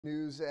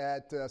News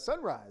at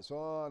sunrise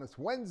on this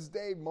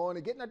Wednesday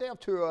morning, getting our day off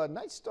to a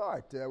nice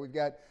start. We've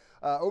got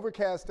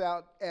overcast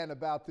out and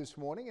about this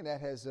morning, and that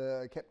has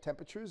kept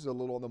temperatures a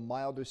little on the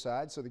milder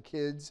side. So the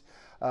kids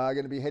are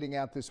going to be heading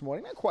out this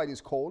morning. Not quite as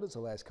cold as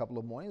the last couple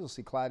of mornings. We'll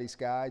see cloudy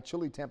sky,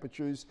 chilly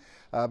temperatures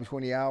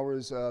between the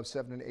hours of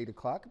 7 and 8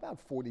 o'clock, about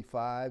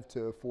 45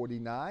 to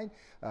 49.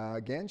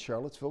 Again,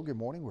 Charlottesville, good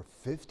morning. We're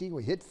 50.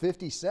 We hit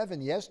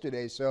 57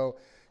 yesterday, so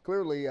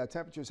clearly,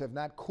 temperatures have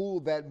not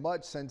cooled that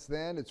much since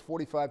then. It's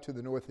 45 to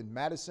the north in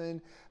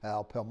Madison.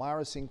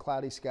 Palmyra seeing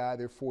cloudy sky.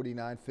 They're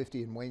 49,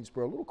 50 in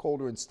Waynesboro. A little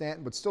colder in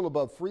Stanton, but still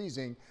above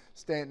freezing.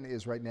 Stanton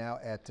is right now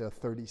at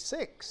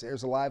 36.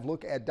 There's a live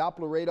look at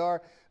Doppler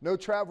radar. No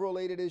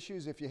travel-related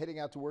issues if you're heading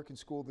out to work and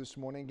school this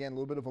morning. Again, a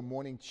little bit of a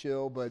morning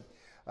chill, but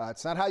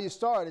it's not how you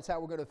start. It's how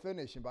we're going to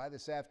finish. And by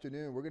this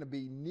afternoon, we're going to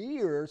be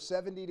near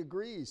 70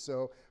 degrees.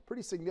 So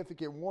pretty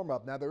significant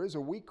warm-up. Now, there is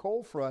a weak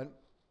cold front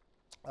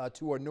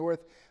to our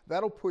north.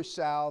 That'll push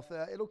south.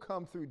 It'll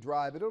come through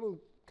dry, but it'll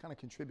kind of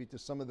contribute to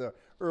some of the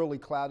early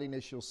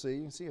cloudiness you'll see.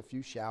 You can see a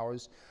few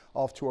showers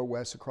off to our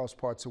west across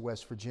parts of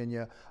West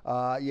Virginia.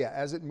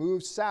 As it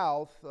moves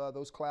south,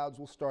 those clouds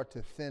will start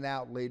to thin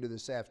out later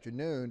this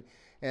afternoon.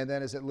 And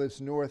then as it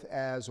lifts north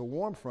as a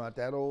warm front,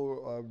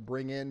 that'll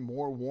bring in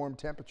more warm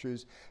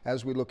temperatures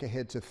as we look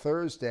ahead to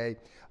Thursday.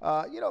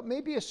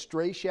 Maybe a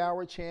stray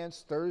shower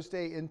chance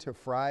Thursday into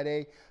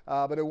Friday,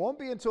 but it won't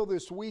be until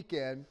this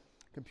weekend.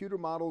 Computer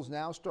models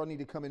now starting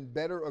to come in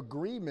better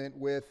agreement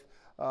with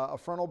a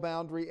frontal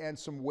boundary and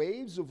some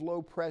waves of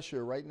low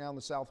pressure right now in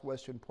the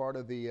southwestern part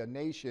of the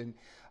nation.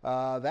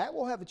 That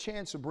will have a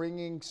chance of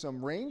bringing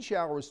some rain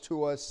showers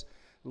to us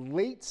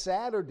late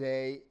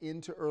Saturday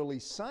into early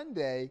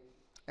Sunday.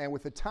 And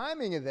with the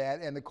timing of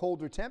that and the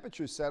colder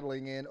temperatures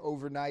settling in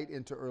overnight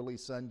into early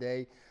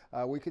Sunday,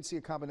 we could see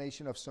a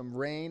combination of some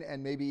rain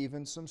and maybe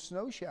even some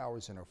snow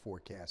showers in our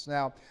forecast.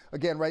 Now,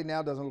 again, right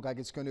now it doesn't look like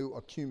it's going to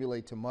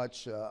accumulate to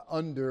much,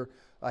 under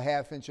a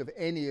half inch of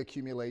any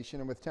accumulation.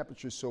 And with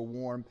temperatures so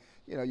warm,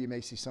 you may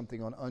see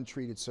something on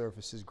untreated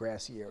surfaces,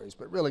 grassy areas,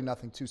 but really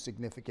nothing too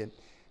significant.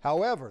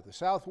 However, the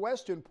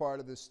southwestern part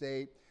of the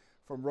state,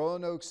 from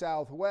Roanoke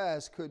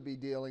southwest, could be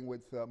dealing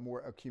with more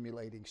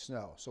accumulating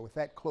snow. So with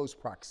that close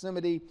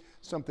proximity,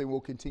 something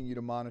we'll continue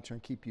to monitor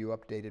and keep you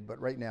updated. But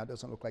right now, it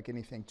doesn't look like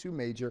anything too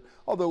major,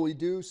 although we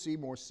do see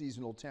more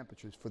seasonal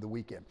temperatures for the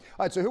weekend.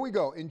 All right, so here we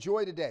go.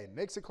 Enjoy today.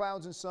 Mix of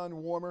clouds and sun,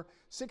 warmer.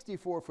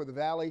 64 for the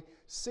valley,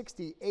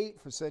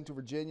 68 for Central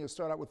Virginia. We'll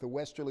start out with the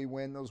westerly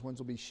wind. Those winds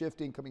will be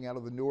shifting, coming out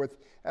of the north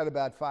at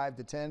about 5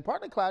 to 10.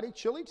 Partly cloudy,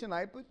 chilly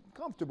tonight, but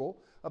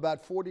comfortable.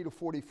 About 40 to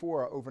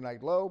 44 our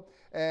overnight low.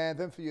 And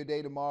then for your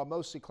day tomorrow,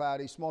 mostly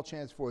cloudy, small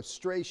chance for a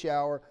stray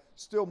shower,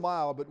 still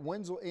mild, but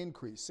winds will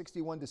increase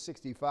 61 to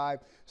 65.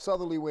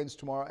 Southerly winds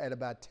tomorrow at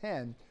about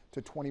 10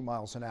 to 20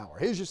 miles an hour.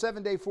 Here's your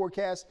 7-day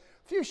forecast.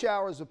 A few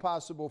showers are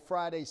possible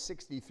Friday,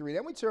 63.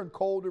 Then we turn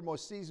colder, more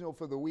seasonal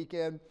for the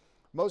weekend.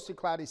 Mostly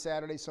cloudy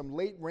Saturday, some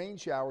late rain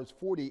showers,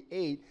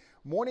 48.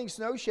 Morning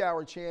snow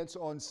shower chance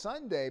on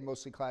Sunday,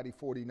 mostly cloudy,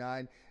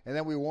 49. And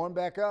then we warm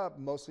back up,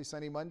 mostly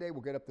sunny Monday.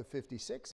 We'll get up to 56.